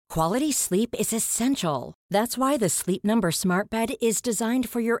Quality sleep is essential. That's why the Sleep Number Smart Bed is designed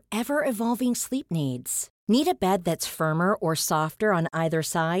for your ever-evolving sleep needs. Need a bed that's firmer or softer on either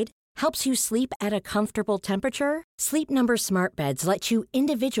side? Helps you sleep at a comfortable temperature? Sleep Number Smart Beds let you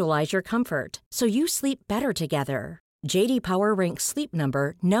individualize your comfort, so you sleep better together. J.D. Power ranks Sleep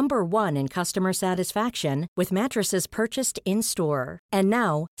Number number 1 in customer satisfaction with mattresses purchased in-store. And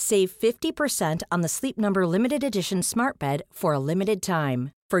now, save 50% on the Sleep Number Limited Edition Smart Bed for a limited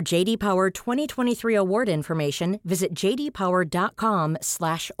time. For J.D. Power 2023 award information, visit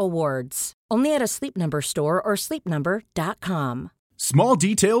jdpower.com/awards. Only at a Sleep Number store or sleepnumber.com. Small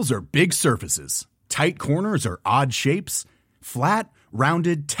details are big surfaces. Tight corners are odd shapes. Flat,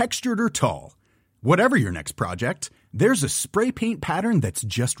 rounded, textured, or tall. Whatever your next project, there's a spray paint pattern that's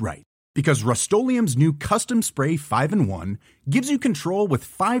just right. Because Rust-Oleum's new Custom Spray 5-in-1 gives you control with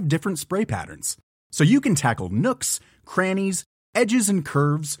 5 different spray patterns. So you can tackle nooks, crannies, edges, and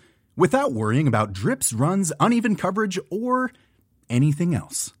curves without worrying about drips, runs, uneven coverage, or anything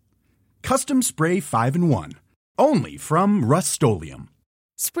else. Custom Spray 5-in-1. Only from Rust-Oleum.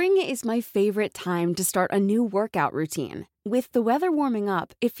 Spring is my favorite time to start a new workout routine. With the weather warming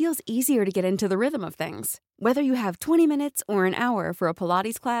up, it feels easier to get into the rhythm of things. Whether you have 20 minutes or an hour for a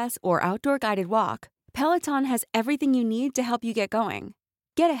Pilates class or outdoor guided walk, Peloton has everything you need to help you get going.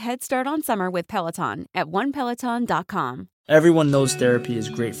 Get a head start on summer with Peloton at onepeloton.com. Everyone knows therapy is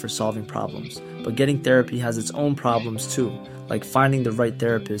great for solving problems, but getting therapy has its own problems too, like finding the right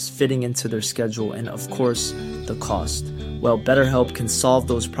therapist, fitting into their schedule, and of course, the cost. Well, BetterHelp can solve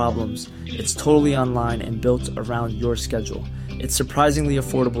those problems. It's totally online and built around your schedule. It's surprisingly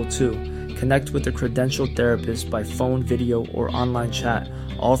affordable too. Connect with a credentialed therapist by phone, video, or online chat,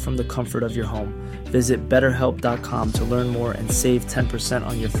 all from the comfort of your home. Visit BetterHelp.com to learn more and save 10%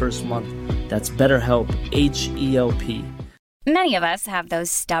 on your first month. That's BetterHelp, H-E-L-P. Many of us have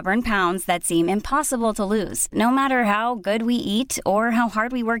those stubborn pounds that seem impossible to lose, no matter how good we eat or how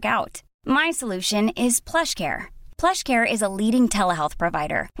hard we work out. My solution is PlushCare. PlushCare is a leading telehealth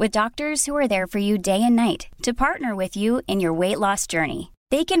provider with doctors who are there for you day and night to partner with you in your weight loss journey.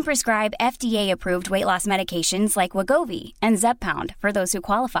 They can prescribe FDA-approved weight loss medications like Wegovy and Zepbound for those who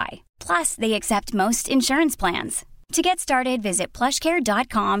qualify. Plus, they accept most insurance plans. To get started, visit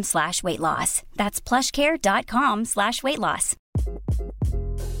plushcare.com/weightloss. That's plushcare.com/weightloss.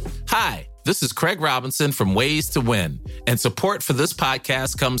 Hi, this is Craig Robinson from Ways to Win, and support for this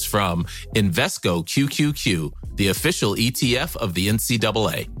podcast comes from Invesco QQQ, the official ETF of the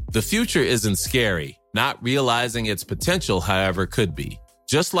NCAA. The future isn't scary. Not realizing its potential, however, could be.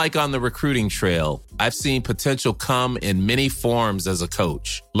 Just like on the recruiting trail, I've seen potential come in many forms as a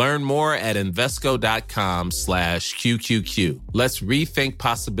coach. Learn more at Invesco.com/QQQ. Let's rethink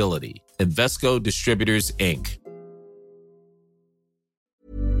possibility. Invesco Distributors, Inc.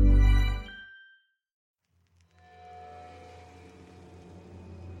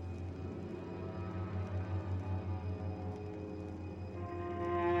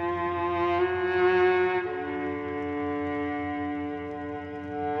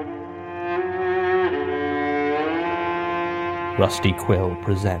 Rusty Quill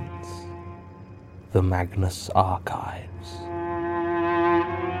presents The Magnus Archives.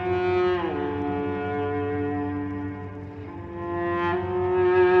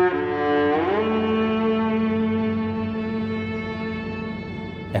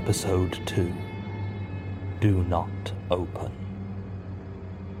 Episode 2. Do Not Open.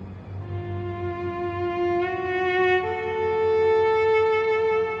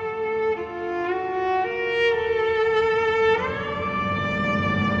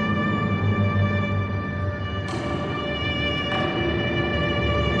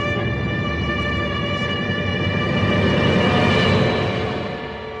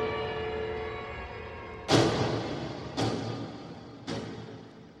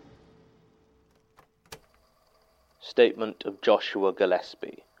 Statement of Joshua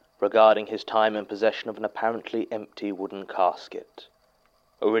Gillespie regarding his time in possession of an apparently empty wooden casket.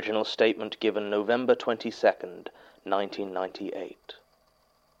 Original statement given November 22nd, 1998.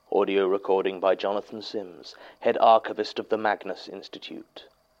 Audio recording by Jonathan Sims, head archivist of the Magnus Institute,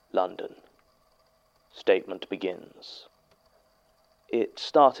 London. Statement begins. It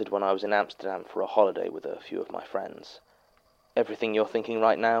started when I was in Amsterdam for a holiday with a few of my friends. Everything you're thinking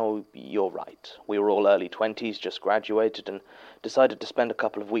right now, you're right. We were all early 20s, just graduated, and decided to spend a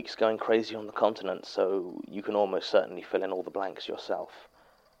couple of weeks going crazy on the continent, so you can almost certainly fill in all the blanks yourself.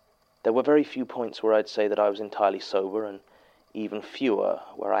 There were very few points where I'd say that I was entirely sober, and even fewer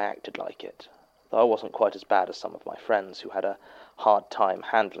where I acted like it, though I wasn't quite as bad as some of my friends who had a hard time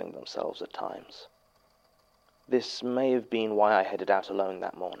handling themselves at times. This may have been why I headed out alone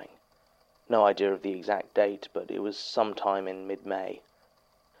that morning. No idea of the exact date, but it was sometime in mid-May.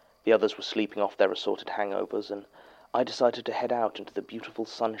 The others were sleeping off their assorted hangovers, and I decided to head out into the beautiful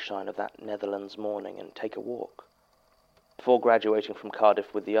sunshine of that Netherlands morning and take a walk. Before graduating from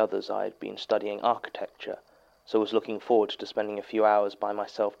Cardiff with the others, I had been studying architecture, so was looking forward to spending a few hours by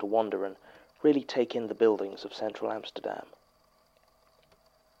myself to wander and really take in the buildings of central Amsterdam.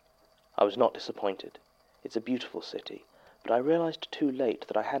 I was not disappointed. It's a beautiful city, but I realized too late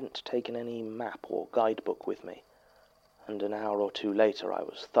that I hadn't taken any map or guidebook with me, and an hour or two later I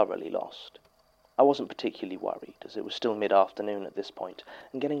was thoroughly lost. I wasn't particularly worried, as it was still mid-afternoon at this point,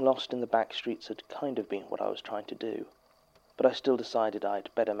 and getting lost in the back streets had kind of been what I was trying to do. But I still decided I'd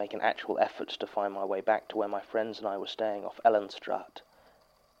better make an actual effort to find my way back to where my friends and I were staying off Ellenstraat.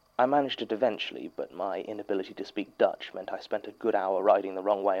 I managed it eventually, but my inability to speak Dutch meant I spent a good hour riding the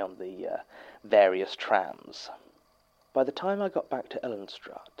wrong way on the various trams. By the time I got back to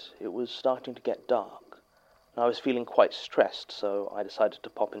Ellenstraat, it was starting to get dark. I was feeling quite stressed, so I decided to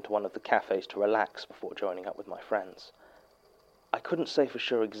pop into one of the cafes to relax before joining up with my friends. I couldn't say for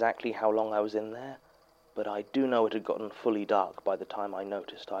sure exactly how long I was in there, but I do know it had gotten fully dark by the time I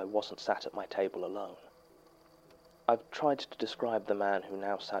noticed I wasn't sat at my table alone. I've tried to describe the man who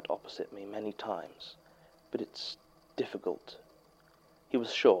now sat opposite me many times, but it's difficult. He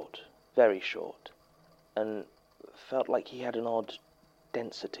was short, very short, and felt like he had an odd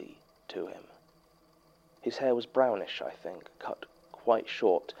density to him. His hair was brownish, I think, cut quite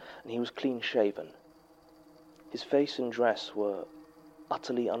short, and he was clean-shaven. His face and dress were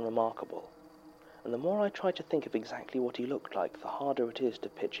utterly unremarkable, and the more I try to think of exactly what he looked like, the harder it is to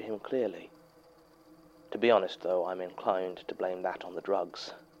picture him clearly. To be honest, though, I'm inclined to blame that on the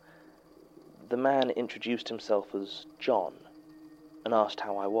drugs. The man introduced himself as John, and asked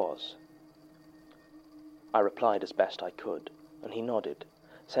how I was. I replied as best I could, and he nodded,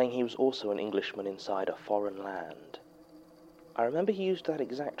 saying he was also an Englishman inside a foreign land. I remember he used that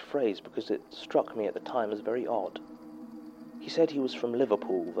exact phrase because it struck me at the time as very odd. He said he was from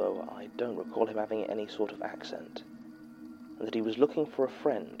Liverpool, though I don't recall him having any sort of accent, and that he was looking for a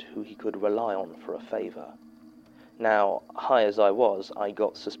friend who he could rely on for a favour. Now, high as I was, I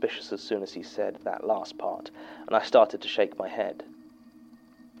got suspicious as soon as he said that last part, and I started to shake my head.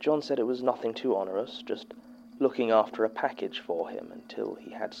 John said it was nothing too onerous, just looking after a package for him until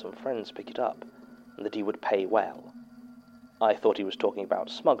he had some friends pick it up, and that he would pay well. I thought he was talking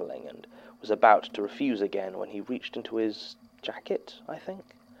about smuggling, and was about to refuse again when he reached into his jacket, I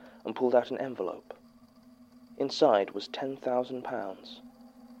think, and pulled out an envelope. Inside was £10,000.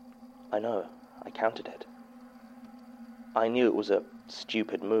 I know, I counted it. I knew it was a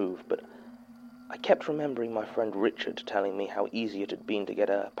stupid move, but I kept remembering my friend Richard telling me how easy it had been to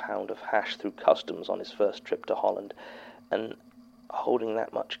get a pound of hash through customs on his first trip to Holland, and holding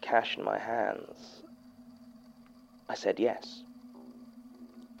that much cash in my hands, I said yes.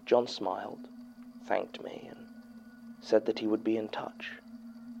 John smiled, thanked me, and said that he would be in touch.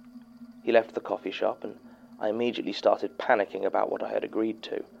 He left the coffee shop, and I immediately started panicking about what I had agreed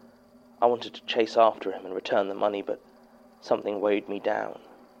to. I wanted to chase after him and return the money, but something weighed me down,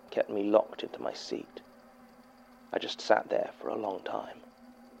 kept me locked into my seat. I just sat there for a long time.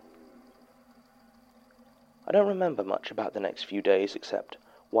 I don't remember much about the next few days except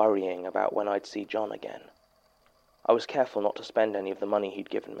worrying about when I'd see John again. I was careful not to spend any of the money he'd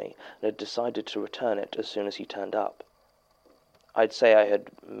given me, and had decided to return it as soon as he turned up. I'd say I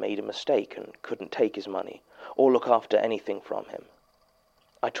had made a mistake and couldn't take his money, or look after anything from him.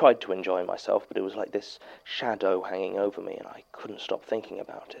 I tried to enjoy myself, but it was like this shadow hanging over me, and I couldn't stop thinking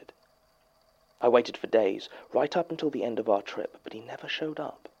about it. I waited for days, right up until the end of our trip, but he never showed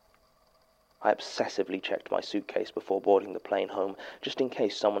up. I obsessively checked my suitcase before boarding the plane home, just in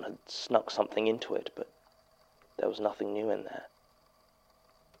case someone had snuck something into it, but there was nothing new in there.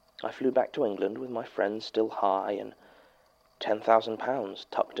 I flew back to England with my friends still high and £10,000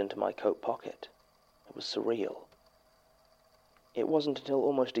 tucked into my coat pocket. It was surreal. It wasn't until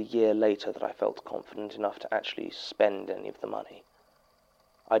almost a year later that I felt confident enough to actually spend any of the money.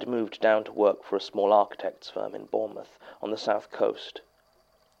 I'd moved down to work for a small architect's firm in Bournemouth on the south coast.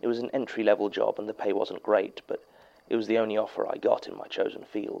 It was an entry-level job and the pay wasn't great, but it was the only offer I got in my chosen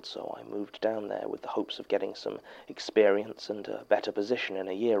field, so I moved down there with the hopes of getting some experience and a better position in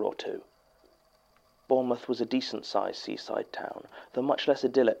a year or two. Bournemouth was a decent-sized seaside town, though much less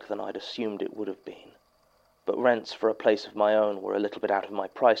idyllic than I'd assumed it would have been. But rents for a place of my own were a little bit out of my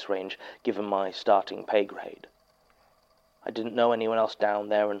price range, given my starting pay grade. I didn't know anyone else down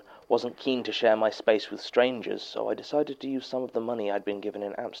there and wasn't keen to share my space with strangers, so I decided to use some of the money I'd been given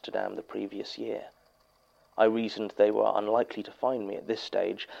in Amsterdam the previous year. I reasoned they were unlikely to find me at this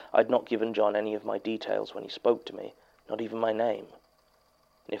stage. I'd not given John any of my details when he spoke to me, not even my name.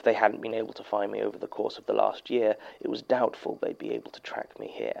 And if they hadn't been able to find me over the course of the last year, it was doubtful they'd be able to track me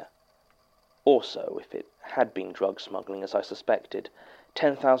here. Also, if it had been drug smuggling, as I suspected,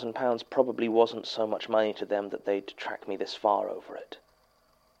 £10,000 probably wasn't so much money to them that they'd track me this far over it.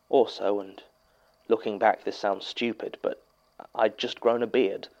 Also, and looking back this sounds stupid, but I'd just grown a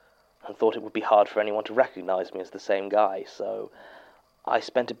beard, and thought it would be hard for anyone to recognize me as the same guy, so I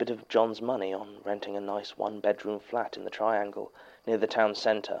spent a bit of John's money on renting a nice one-bedroom flat in the Triangle, near the town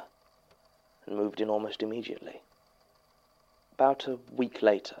centre, and moved in almost immediately. About a week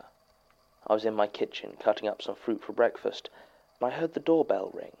later, I was in my kitchen cutting up some fruit for breakfast, and I heard the doorbell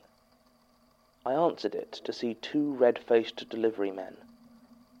ring. I answered it to see two red-faced delivery men.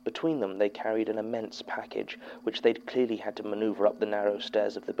 Between them they carried an immense package, which they'd clearly had to maneuver up the narrow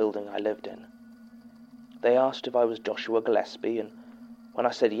stairs of the building I lived in. They asked if I was Joshua Gillespie, and when I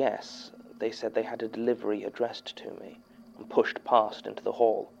said yes, they said they had a delivery addressed to me, and pushed past into the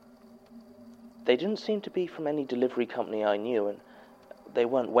hall. They didn't seem to be from any delivery company I knew, and they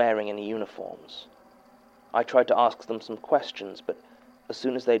weren't wearing any uniforms. I tried to ask them some questions, but as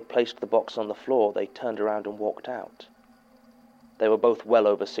soon as they'd placed the box on the floor, they turned around and walked out. They were both well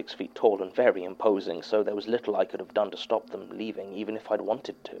over 6 feet tall and very imposing, so there was little I could have done to stop them leaving, even if I'd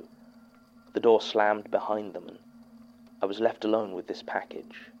wanted to. The door slammed behind them, and I was left alone with this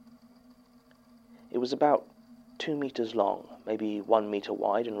package. It was about 2 meters long, maybe 1 meter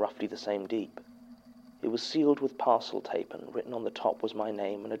wide, and roughly the same deep. It was sealed with parcel tape, and written on the top was my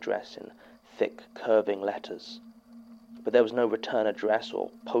name and address in thick, curving letters. But there was no return address or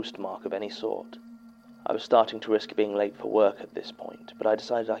postmark of any sort. I was starting to risk being late for work at this point, but I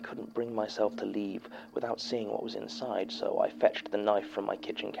decided I couldn't bring myself to leave without seeing what was inside, so I fetched the knife from my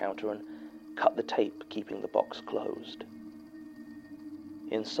kitchen counter and cut the tape, keeping the box closed.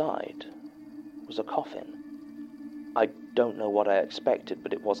 Inside was a coffin. I don't know what I expected,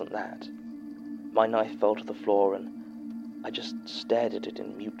 but it wasn't that. My knife fell to the floor, and I just stared at it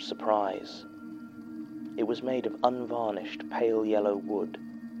in mute surprise. It was made of unvarnished, pale yellow wood,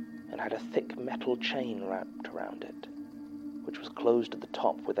 and had a thick metal chain wrapped around it, which was closed at the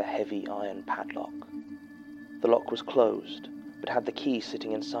top with a heavy iron padlock. The lock was closed, but had the key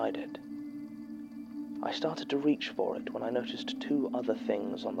sitting inside it. I started to reach for it when I noticed two other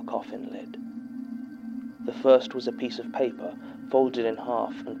things on the coffin lid. The first was a piece of paper, folded in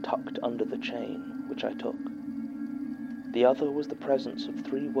half and tucked under the chain, which I took. The other was the presence of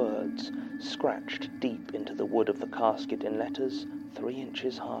 3 words, scratched deep into the wood of the casket in letters 3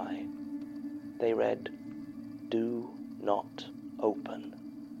 inches high. They read, "Do not open."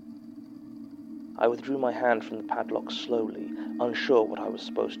 I withdrew my hand from the padlock slowly, unsure what I was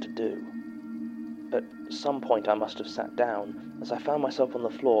supposed to do. At some point I must have sat down, as I found myself on the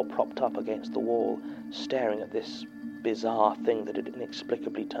floor, propped up against the wall, staring at this bizarre thing that had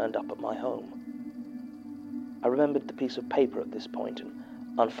inexplicably turned up at my home. I remembered the piece of paper at this point and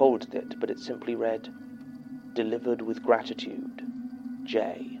unfolded it, but it simply read, "Delivered with gratitude,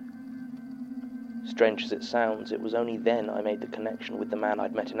 J." Strange as it sounds, it was only then I made the connection with the man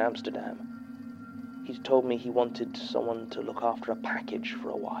I'd met in Amsterdam. He'd told me he wanted someone to look after a package for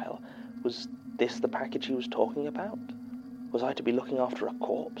a while. Was this the package he was talking about? Was I to be looking after a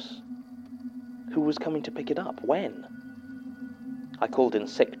corpse? Who was coming to pick it up? When? I called in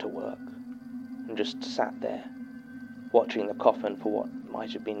sick to work, and just sat there, watching the coffin for what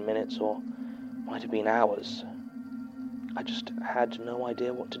might have been minutes or might have been hours. I just had no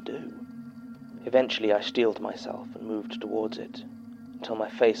idea what to do. Eventually I steeled myself and moved towards it, until my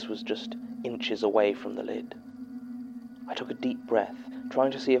face was just inches away from the lid. I took a deep breath,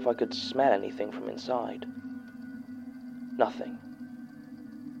 trying to see if I could smell anything from inside. Nothing.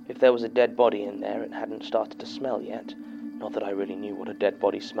 If there was a dead body in there, it hadn't started to smell yet. Not that I really knew what a dead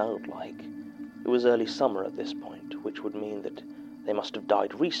body smelled like. It was early summer at this point, which would mean that they must have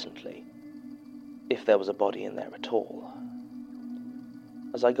died recently, if there was a body in there at all.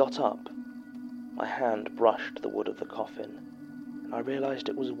 As I got up, my hand brushed the wood of the coffin, and I realized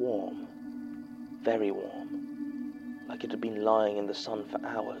it was warm, very warm, like it had been lying in the sun for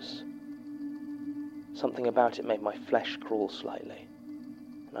hours. Something about it made my flesh crawl slightly,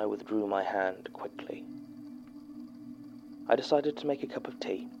 and I withdrew my hand quickly. I decided to make a cup of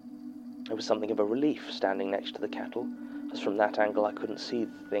tea. It was something of a relief standing next to the kettle, as from that angle I couldn't see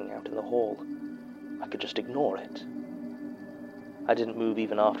the thing out in the hall. I could just ignore it. I didn't move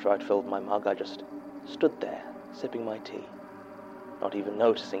even after I'd filled my mug. I just stood there, sipping my tea, not even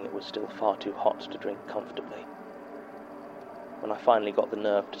noticing it was still far too hot to drink comfortably. When I finally got the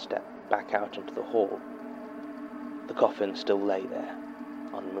nerve to step back out into the hall, The coffin still lay there,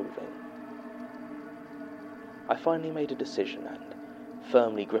 unmoving. I finally made a decision and,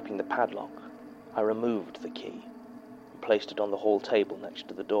 firmly gripping the padlock, I removed the key and placed it on the hall table next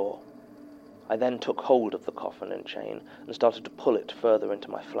to the door. I then took hold of the coffin and chain and started to pull it further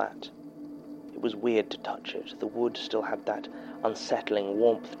into my flat. It was weird to touch it. The wood still had that unsettling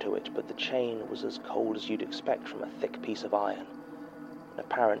warmth to it, but the chain was as cold as you'd expect from a thick piece of iron, and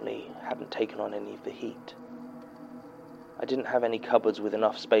apparently hadn't taken on any of the heat. I didn't have any cupboards with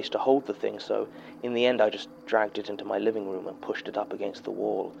enough space to hold the thing, so in the end I just dragged it into my living room and pushed it up against the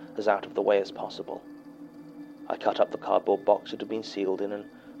wall, as out of the way as possible. I cut up the cardboard box it had been sealed in and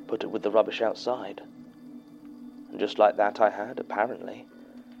put it with the rubbish outside. And just like that I had, apparently,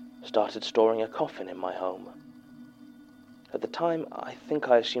 started storing a coffin in my home. At the time, I think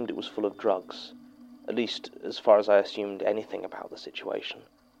I assumed it was full of drugs, at least as far as I assumed anything about the situation.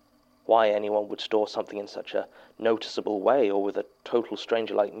 Why anyone would store something in such a noticeable way, or with a total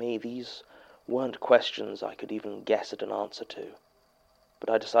stranger like me, these weren't questions I could even guess at an answer to. But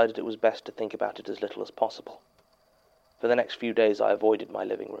I decided it was best to think about it as little as possible. For the next few days I avoided my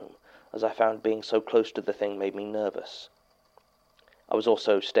living room, as I found being so close to the thing made me nervous. I was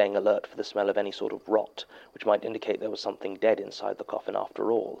also staying alert for the smell of any sort of rot, which might indicate there was something dead inside the coffin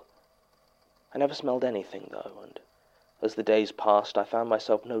after all. I never smelled anything, though, and as the days passed, I found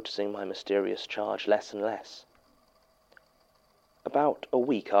myself noticing my mysterious charge less and less. About a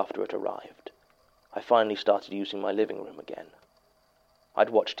week after it arrived, I finally started using my living room again.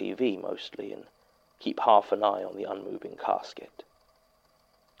 I'd watch TV mostly and keep half an eye on the unmoving casket.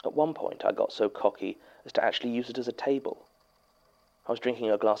 At one point, I got so cocky as to actually use it as a table. I was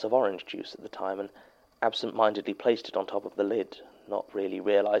drinking a glass of orange juice at the time and absent-mindedly placed it on top of the lid, not really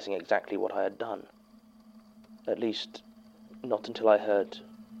realizing exactly what I had done. At least, not until I heard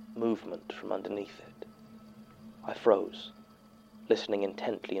movement from underneath it. I froze, listening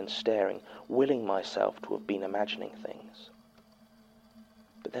intently and staring, willing myself to have been imagining things.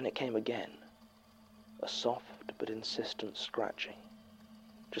 But then it came again, a soft but insistent scratching,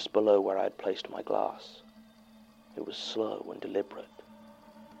 just below where I had placed my glass. It was slow and deliberate,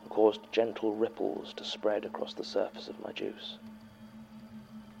 and caused gentle ripples to spread across the surface of my juice.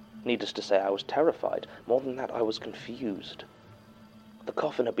 Needless to say, I was terrified. More than that, I was confused. The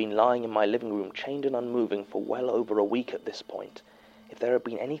coffin had been lying in my living room, chained and unmoving, for well over a week at this point. If there had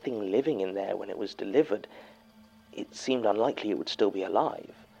been anything living in there when it was delivered, it seemed unlikely it would still be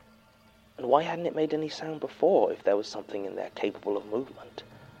alive. And why hadn't it made any sound before, if there was something in there capable of movement?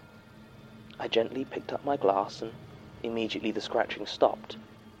 I gently picked up my glass, and immediately the scratching stopped.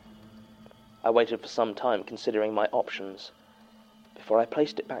 I waited for some time, considering my options, before I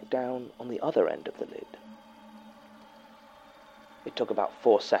placed it back down on the other end of the lid. It took about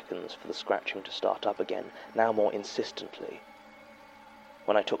 4 seconds for the scratching to start up again, now more insistently.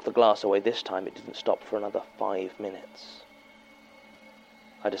 When I took the glass away this time, it didn't stop for another 5 minutes.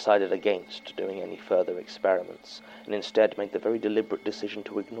 I decided against doing any further experiments, and instead made the very deliberate decision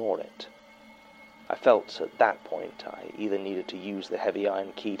to ignore it. I felt at that point I either needed to use the heavy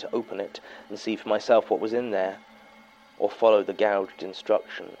iron key to open it and see for myself what was in there, or follow the gouged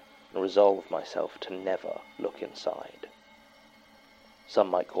instruction and resolve myself to never look inside. Some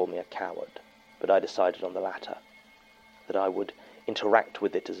might call me a coward, but I decided on the latter, that I would interact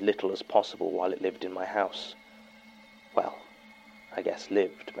with it as little as possible while it lived in my house. Well, I guess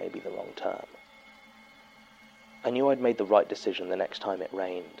lived may be the wrong term. I knew I'd made the right decision the next time it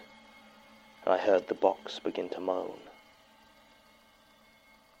rained, and I heard the box begin to moan.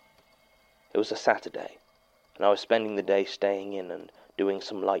 It was a Saturday, and I was spending the day staying in and doing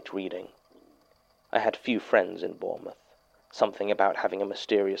some light reading. I had few friends in Bournemouth. Something about having a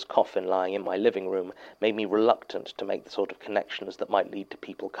mysterious coffin lying in my living room made me reluctant to make the sort of connections that might lead to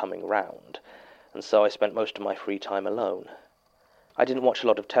people coming round, and so I spent most of my free time alone. I didn't watch a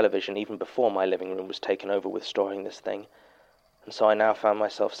lot of television even before my living room was taken over with storing this thing, and so I now found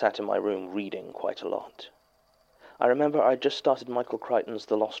myself sat in my room reading quite a lot. I remember I'd just started Michael Crichton's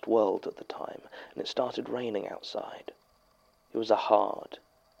The Lost World at the time, and it started raining outside. It was a hard,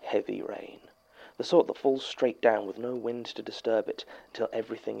 heavy rain, the sort that falls straight down with no wind to disturb it until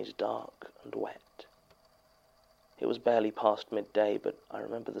everything is dark and wet. It was barely past midday, but I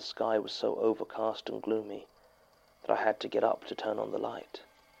remember the sky was so overcast and gloomy that I had to get up to turn on the light.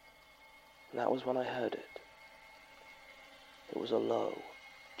 And that was when I heard it. It was a low,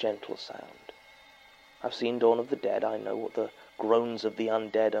 gentle sound. I've seen Dawn of the Dead. I know what the groans of the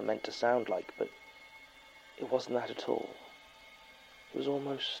undead are meant to sound like, but it wasn't that at all. It was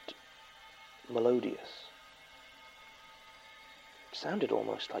almost melodious. It sounded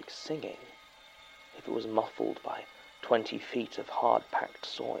almost like singing, if it was muffled by 20 feet of hard-packed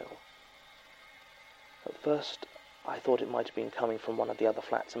soil. At first, I thought it might have been coming from one of the other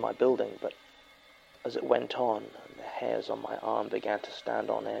flats in my building, but as it went on and the hairs on my arm began to stand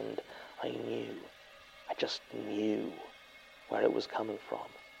on end, I just knew where it was coming from.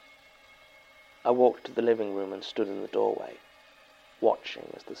 I walked to the living room and stood in the doorway,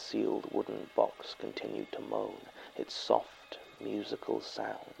 watching as the sealed wooden box continued to moan its soft, musical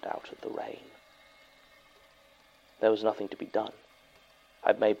sound out of the rain. There was nothing to be done.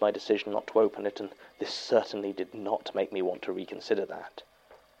 I'd made my decision not to open it, and this certainly did not make me want to reconsider that.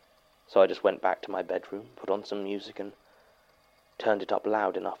 So I just went back to my bedroom, put on some music, and turned it up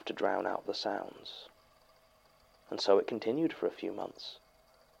loud enough to drown out the sounds. And so it continued for a few months.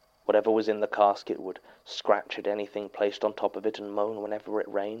 Whatever was in the casket would scratch at anything placed on top of it and moan whenever it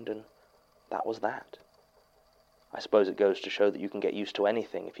rained, and that was that. I suppose it goes to show that you can get used to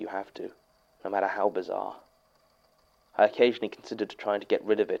anything if you have to, no matter how bizarre. I occasionally considered trying to get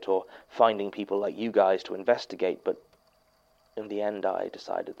rid of it or finding people like you guys to investigate, but in the end I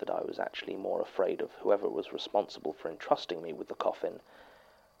decided that I was actually more afraid of whoever was responsible for entrusting me with the coffin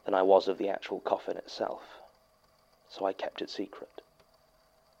than I was of the actual coffin itself, so I kept it secret.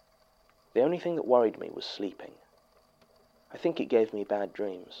 The only thing that worried me was sleeping. I think it gave me bad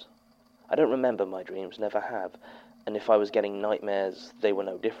dreams. I don't remember my dreams, never have, and if I was getting nightmares, they were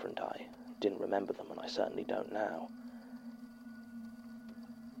no different. I didn't remember them, and I certainly don't now.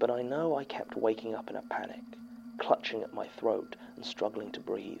 But I know I kept waking up in a panic, clutching at my throat and struggling to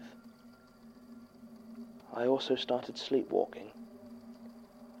breathe. I also started sleepwalking.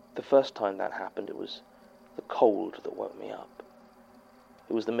 The first time that happened, it was the cold that woke me up.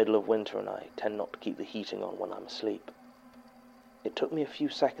 It was the middle of winter, and I tend not to keep the heating on when I'm asleep. It took me a few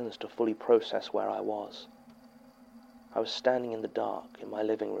seconds to fully process where I was. I was standing in the dark in my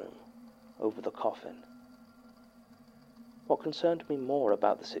living room, over the coffin. What concerned me more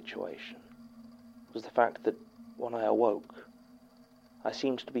about the situation was the fact that when I awoke, I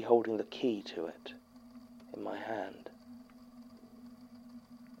seemed to be holding the key to it in my hand.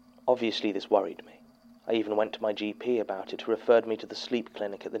 Obviously, this worried me. I even went to my GP about it, who referred me to the sleep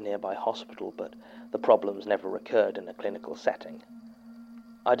clinic at the nearby hospital, but the problems never occurred in a clinical setting.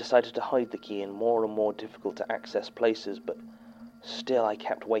 I decided to hide the key in more and more difficult to access places, but still I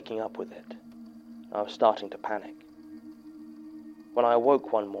kept waking up with it. I was starting to panic. When I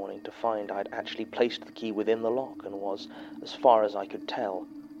awoke one morning to find I'd actually placed the key within the lock and was, as far as I could tell,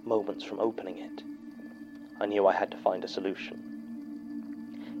 moments from opening it, I knew I had to find a solution.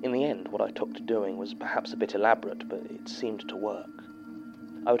 In the end, what I took to doing was perhaps a bit elaborate, but it seemed to work.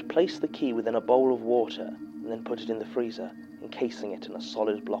 I would place the key within a bowl of water and then put it in the freezer, encasing it in a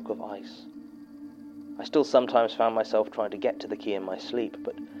solid block of ice. I still sometimes found myself trying to get to the key in my sleep,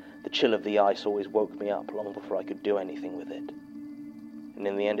 but the chill of the ice always woke me up long before I could do anything with it. And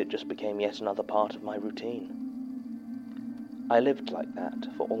in the end, it just became yet another part of my routine. I lived like that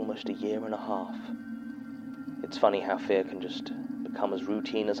for almost a year and a half. It's funny how fear can just become as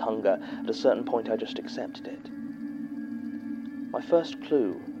routine as hunger. At a certain point, I just accepted it. My first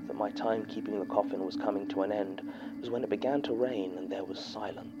clue that my time keeping the coffin was coming to an end was when it began to rain and there was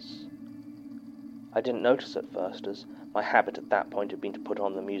silence. I didn't notice at first, as my habit at that point had been to put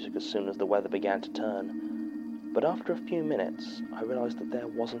on the music as soon as the weather began to turn. But after a few minutes, I realized that there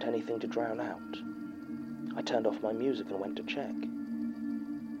wasn't anything to drown out. I turned off my music and went to check.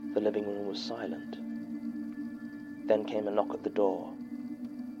 The living room was silent. Then came a knock at the door.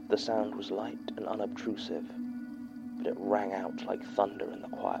 The sound was light and unobtrusive, but it rang out like thunder in the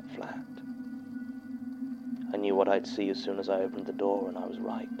quiet flat. I knew what I'd see as soon as I opened the door, and I was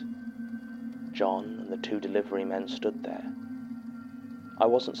right. John and the 2 delivery men stood there. I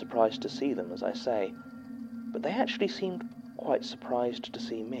wasn't surprised to see them, as I say, but they actually seemed quite surprised to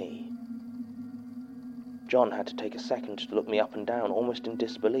see me. John had to take a second to look me up and down, almost in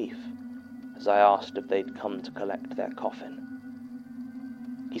disbelief, as I asked if they'd come to collect their coffin.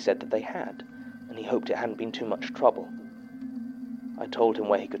 He said that they had, and he hoped it hadn't been too much trouble. I told him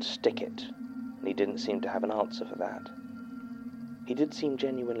where he could stick it, and he didn't seem to have an answer for that. He did seem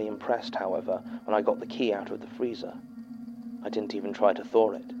genuinely impressed, however, when I got the key out of the freezer. I didn't even try to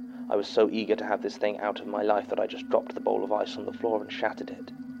thaw it. I was so eager to have this thing out of my life that I just dropped the bowl of ice on the floor and shattered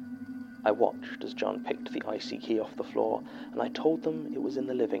it. I watched as John picked the icy key off the floor, and I told them it was in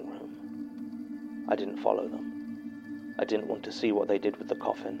the living room. I didn't follow them. I didn't want to see what they did with the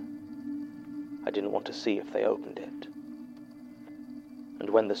coffin. I didn't want to see if they opened it. And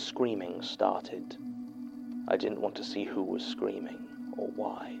when the screaming started, I didn't want to see who was screaming or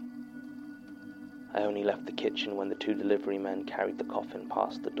why. I only left the kitchen when the 2 delivery men carried the coffin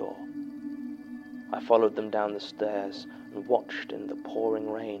past the door. I followed them down the stairs and watched in the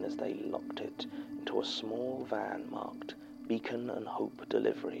pouring rain as they locked it into a small van marked Beacon and Hope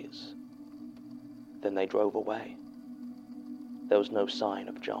Deliveries. Then they drove away. There was no sign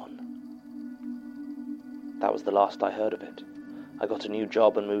of John. That was the last I heard of it. I got a new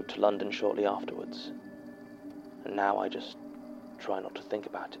job and moved to London shortly afterwards. And now I just try not to think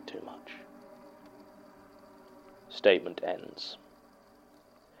about it too much. Statement ends.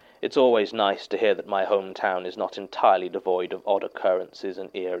 It's always nice to hear that my hometown is not entirely devoid of odd occurrences and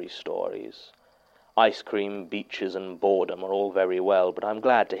eerie stories. Ice cream, beaches, and boredom are all very well, but I'm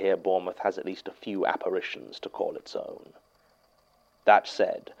glad to hear Bournemouth has at least a few apparitions to call its own. That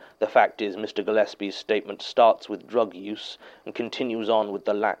said, the fact is Mr. Gillespie's statement starts with drug use and continues on with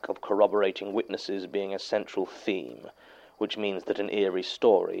the lack of corroborating witnesses being a central theme, which means that an eerie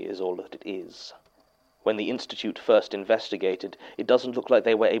story is all that it is. When the Institute first investigated, it doesn't look like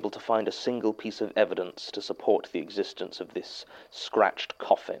they were able to find a single piece of evidence to support the existence of this scratched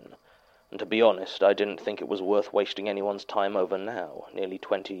coffin, and to be honest, I didn't think it was worth wasting anyone's time over now, nearly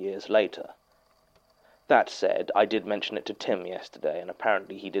 20 years later. That said, I did mention it to Tim yesterday, and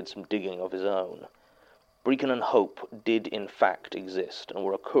apparently he did some digging of his own. Beacon and Hope did in fact exist, and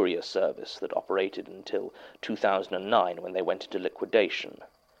were a courier service that operated until 2009 when they went into liquidation.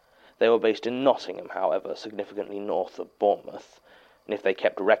 They were based in Nottingham, however, significantly north of Bournemouth, and if they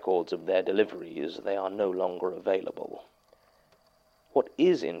kept records of their deliveries, they are no longer available. What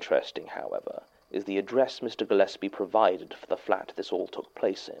is interesting, however, is the address Mr. Gillespie provided for the flat this all took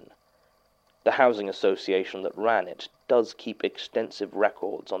place in. The housing association that ran it does keep extensive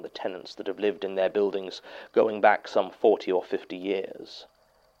records on the tenants that have lived in their buildings going back some 40 or 50 years.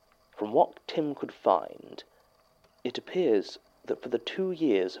 From what Tim could find, it appears that for the 2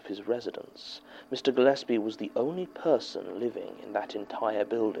 years of his residence, Mr. Gillespie was the only person living in that entire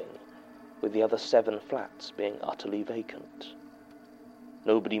building, with the other 7 flats being utterly vacant.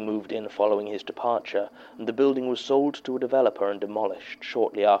 Nobody moved in following his departure, and the building was sold to a developer and demolished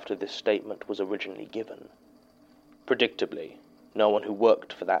shortly after this statement was originally given. Predictably, no one who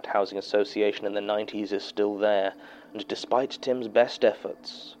worked for that housing association in the 90s is still there, and despite Tim's best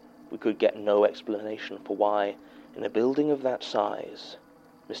efforts, we could get no explanation for why, in a building of that size,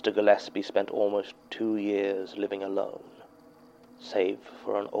 Mr. Gillespie spent almost 2 years living alone, save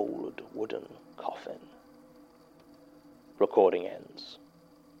for an old wooden coffin. Recording ends.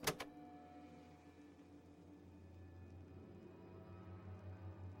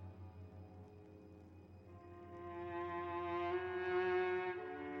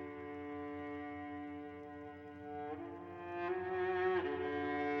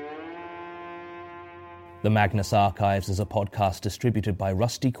 The Magnus Archives is a podcast distributed by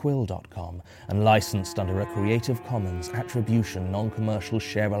rustyquill.com and licensed under a Creative Commons Attribution Non-Commercial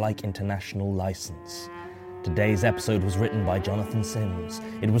Share-alike International license. Today's episode was written by Jonathan Sims.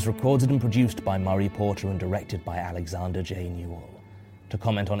 It was recorded and produced by Murray Porter and directed by Alexander J. Newell. To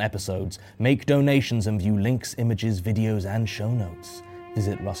comment on episodes, make donations and view links, images, videos, and show notes,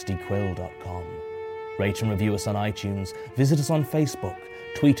 visit rustyquill.com. Rate and review us on iTunes, visit us on Facebook,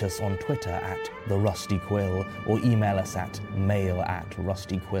 tweet us on Twitter at @TheRustyQuill, or email us at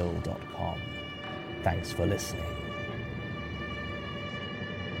mail@rustyquill.com. Thanks for listening.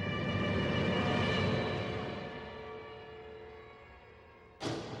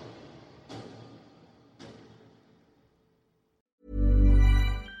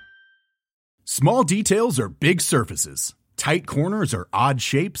 Small details are big surfaces. Tight corners are odd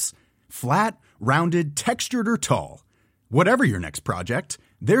shapes. Flat, rounded, textured, or tall. Whatever your next project,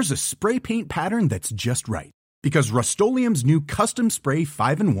 there's a spray paint pattern that's just right. Because Rust-Oleum's new Custom Spray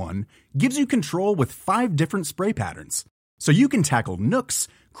 5-in-1 gives you control with 5 different spray patterns. So you can tackle nooks,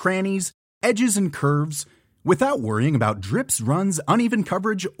 crannies, edges, and curves without worrying about drips, runs, uneven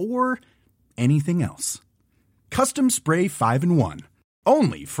coverage, or anything else. Custom Spray 5-in-1.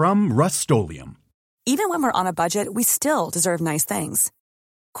 Only from Rust-Oleum. Even when we're on a budget, we still deserve nice things.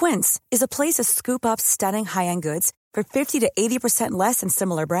 Quince is a place to scoop up stunning high-end goods for 50 to 80% less than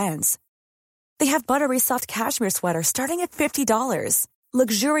similar brands. They have buttery soft cashmere sweaters starting at $50,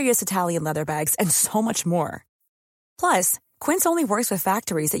 luxurious Italian leather bags, and so much more. Plus, Quince only works with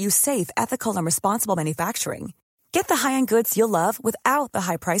factories that use safe, ethical, and responsible manufacturing. Get the high-end goods you'll love without the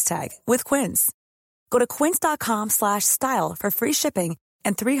high price tag with Quince. Go to quince.com/style for free shipping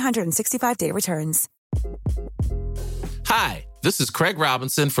and 365-day returns. Hi, this is Craig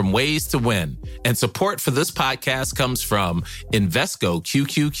Robinson from Ways to Win, and support for this podcast comes from Invesco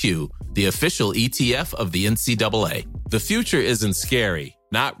QQQ, the official ETF of the NCAA. The future isn't scary.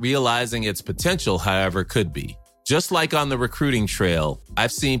 Not realizing its potential, however, could be. Just like on the recruiting trail,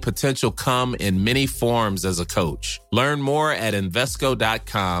 I've seen potential come in many forms as a coach. Learn more at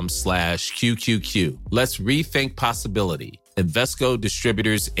Invesco.com/QQQ. Let's rethink possibility. Invesco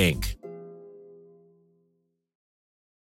Distributors, Inc.